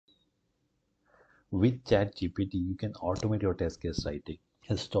With ChatGPT, you can automate your test case writing.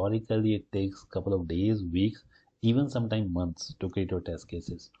 Historically, it takes a couple of days, weeks, even sometimes months to create your test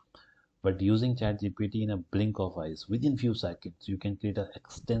cases. But using ChatGPT in a blink of eyes, within few seconds, you can create an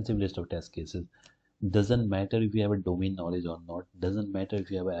extensive list of test cases. Doesn't matter if you have a domain knowledge or not, doesn't matter if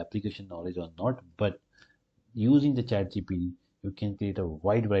you have an application knowledge or not, but using the ChatGPT, you can create a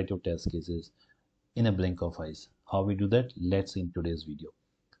wide variety of test cases in a blink of eyes. How we do that? Let's see in today's video.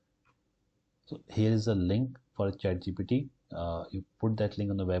 So here is a link for ChatGPT. You put that link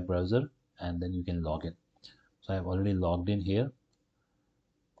on the web browser and then you can log in. So I have already logged in here.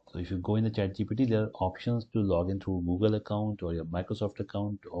 So if you go in the ChatGPT, there are options to log in through Google account or your Microsoft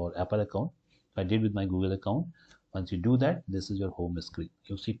account or Apple account. I did with my Google account. Once you do that, this is your home screen.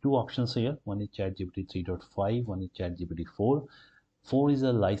 You see two options here. One is ChatGPT 3.5, one is ChatGPT 4. 4 is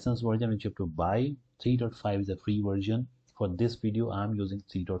a licensed version which you have to buy. 3.5 is a free version. For this video, I'm using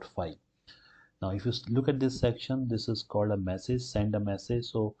 3.5. Now, if you look at this section, this is called a message, send a message.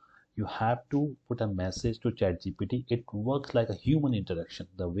 So you have to put a message to ChatGPT. It works like a human interaction.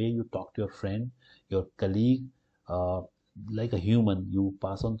 The way you talk to your friend, your colleague, like a human, you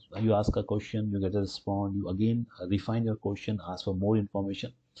pass on, you ask a question, you get a response, you again refine your question, ask for more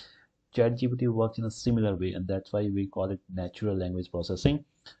information. ChatGPT works in a similar way, and that's why we call it natural language processing.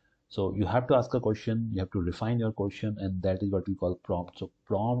 So you have to ask a question, you have to refine your question, and that is what we call prompt. So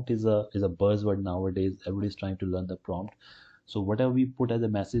prompt is a buzzword nowadays. Everybody's trying to learn the prompt. So whatever we put as a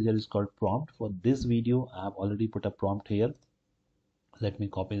message here is called prompt. For this video, I have already put a prompt here. Let me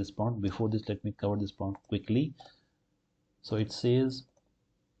copy this prompt. Before this, let me cover this prompt quickly. So it says,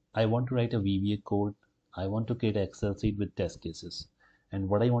 I want to write a VBA code. I want to create an Excel sheet with test cases. And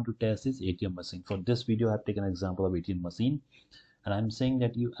what I want to test is ATM machine. For this video, I have taken an example of ATM machine. And I'm saying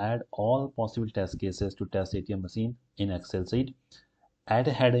that you add all possible test cases to test ATM machine in Excel sheet. Add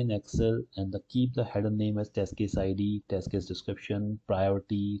a header in Excel and keep the header name as test case ID, test case description,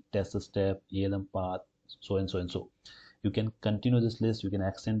 priority, test step, ALM path, so and so and so. You can continue this list, you can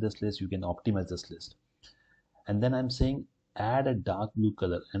extend this list, you can optimize this list. And then I'm saying add a dark blue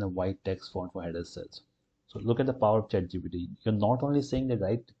color and a white text font for header cells. So look at the power of ChatGPT. You're not only saying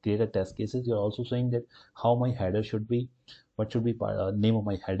that create a test cases, you're also saying that how my header should be, what should be name of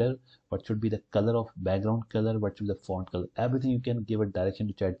my header, what should be the color of background color, what should be the font color. Everything you can give a direction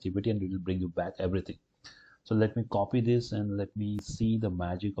to ChatGPT and it will bring you back everything. So let me copy this and let me see the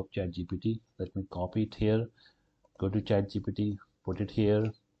magic of ChatGPT. Let me copy it here, go to ChatGPT, put it here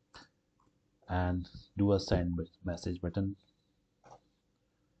and do a send message button.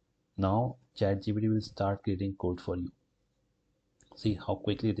 Now ChatGPT will start creating code for you. See how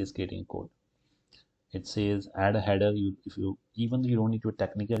quickly it is creating code. It says add a header. Even though you don't need to be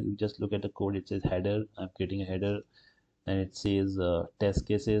technical, you just look at the code. It says header. I'm creating a header, and it says test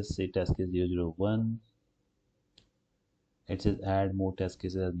cases. Say test case 001. It says add more test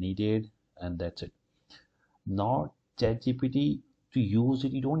cases as needed, and that's it. Now ChatGPT, to use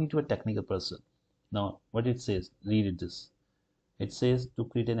it, you don't need to be a technical person. Now what it says, read it this. It says to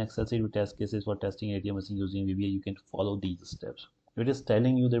create an Excel sheet with test cases for testing ATM machine using VBA, you can follow these steps. It is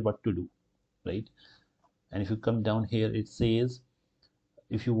telling you that what to do, right? And if you come down here, it says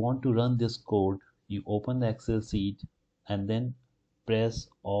if you want to run this code, you open the Excel sheet and then press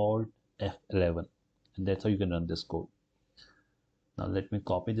Alt F11, and that's how you can run this code. Now let me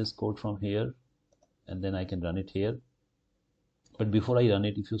copy this code from here and then I can run it here. But before I run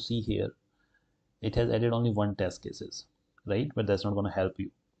it, if you see here, it has added only one test cases, right? But that's not going to help you.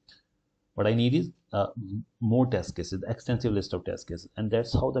 What I need is more test cases, extensive list of test cases. And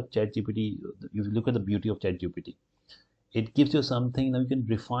that's how the ChatGPT, you look at the beauty of ChatGPT. It gives you something, now you can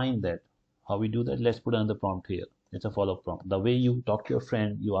refine that. How we do that? Let's put another prompt here. It's a follow-up prompt. The way you talk to your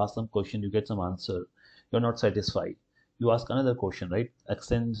friend, you ask some question, you get some answer, you're not satisfied. You ask another question, right?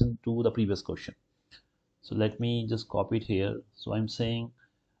 Extension to the previous question. So let me just copy it here. So I'm saying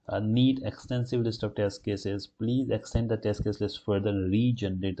need extensive list of test cases. Please extend the test case list further and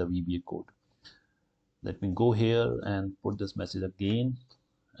regenerate the VBA code. Let me go here and put this message again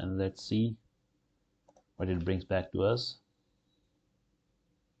and let's see what it brings back to us.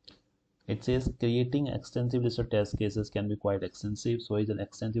 It says creating extensive list of test cases can be quite extensive, so it's an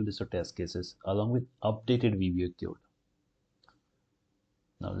extensive list of test cases along with updated VBA code.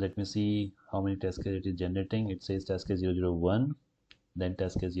 Now let me see how many test cases it is generating. It says test case 001, then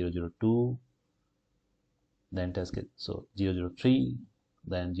test case 002, then test case 003,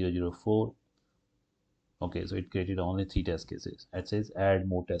 then 004. Okay, so it created only 3 test cases. It says add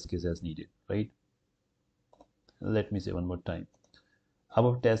more test cases as needed, right? Let me say one more time.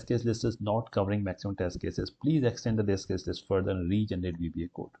 Above test case list is not covering maximum test cases. Please extend the test case list further and regenerate VBA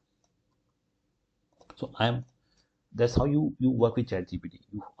code. So that's how you work with ChatGPT.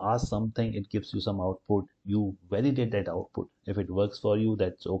 You ask something, it gives you some output, you validate that output. If it works for you,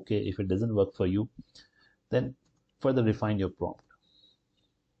 that's okay. If it doesn't work for you, then further refine your prompt.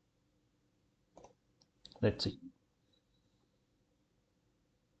 Let's see.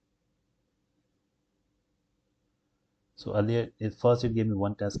 So earlier, first it gave me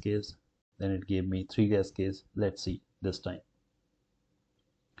one test case, then it gave me three test case. Let's see this time.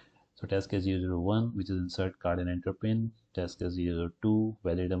 So test case 001, which is insert card and enter pin. Test case 002,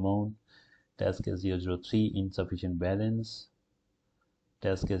 valid amount. Test case 003, insufficient balance.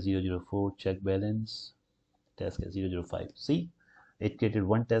 Test case 004, check balance. Test case 005. See, it created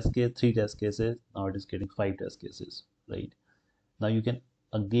one test case, three test cases. Now it is getting five test cases, right? Now you can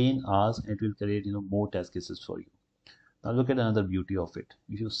again ask, and it will create more test cases for you. Now look at another beauty of it.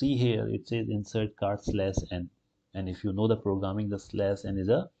 If you see here, it says insert card slash n, and if you know the programming, the slash n is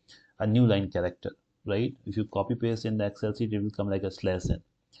a new line character, right? If you copy paste in the Excel sheet, it will come like a slash n.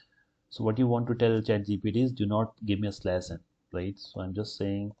 So what you want to tell ChatGPT is, do not give me a slash n, right? So I'm just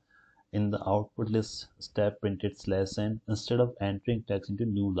saying, in the output list step printed slash n, instead of entering text into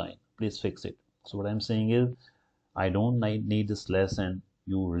new line, please fix it. So what I'm saying is, I don't need the slash n,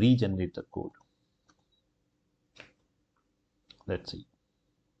 you regenerate the code. Let's see.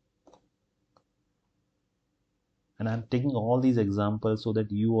 And I'm taking all these examples so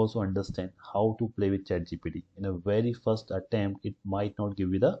that you also understand how to play with ChatGPT. In a very first attempt, it might not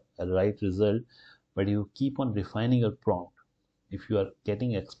give you the right result, but you keep on refining your prompt. If you are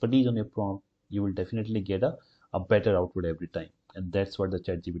getting expertise on your prompt, you will definitely get a better output every time. And that's what the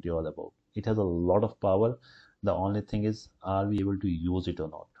ChatGPT is all about. It has a lot of power. The only thing is, are we able to use it or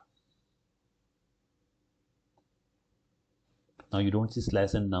not? Now you don't see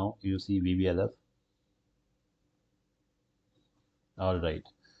slash n, now you see VBLF. All right.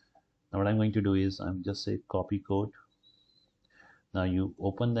 Now what I'm going to do is, I'm just say copy code. Now you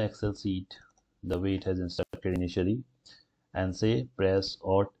open the Excel sheet the way it has instructed initially, and say press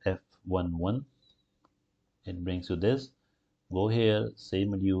Alt F11. It brings you this. Go here, say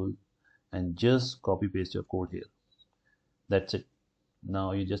module, and just copy paste your code here. That's it.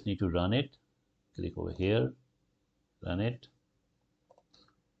 Now you just need to run it. Click over here, run it,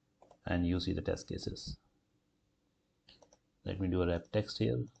 and you see the test cases. Let me do a wrap text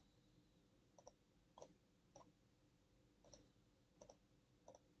here.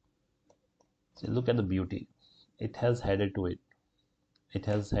 See, look at the beauty. It has header to it. It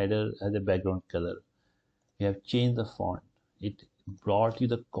has header as a background color. You have changed the font. It brought you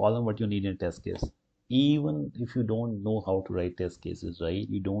the column what you need in a test case. Even if you don't know how to write test cases, right?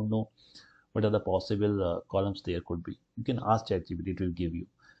 You don't know what are the possible columns there could be. You can ask ChatGPT, it will give you.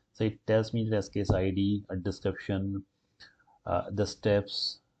 So it tells me the test case ID, a description, the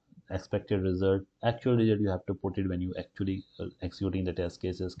steps, expected result. Actual result you have to put it when you actually executing the test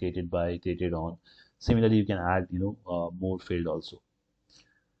cases, created by, created on. Similarly, you can add more field also.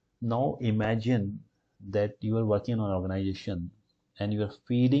 Now imagine that you are working on an organization and you are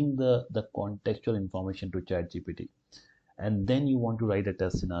feeding the contextual information to ChatGPT, and then you want to write a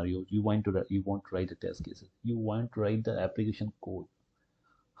test scenario. You want to write a test cases. You want to write the application code.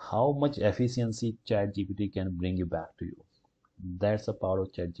 How much efficiency ChatGPT can bring you back to you? That's a part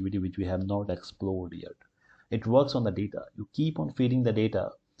of ChatGPT which we have not explored yet. It works on the data. You keep on feeding the data,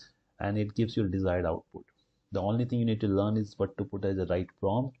 and it gives you a desired output. The only thing you need to learn is what to put as the right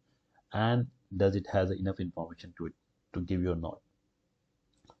prompt, and does it has enough information to it to give you or not.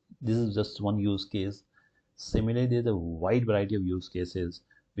 This is just one use case. Similarly, there's a wide variety of use cases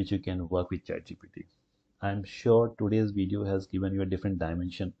which you can work with ChatGPT. I'm sure today's video has given you a different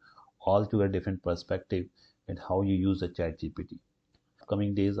dimension, altogether different perspective at how you use the ChatGPT.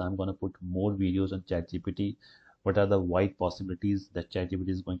 Coming days, I'm going to put more videos on ChatGPT. What are the wide possibilities that ChatGPT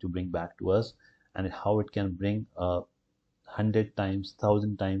is going to bring back to us, and how it can bring 100 times,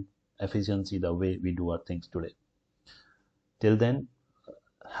 1,000 times efficiency the way we do our things today. Till then,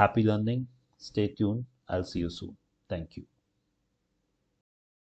 happy learning. Stay tuned. I'll see you soon. Thank you.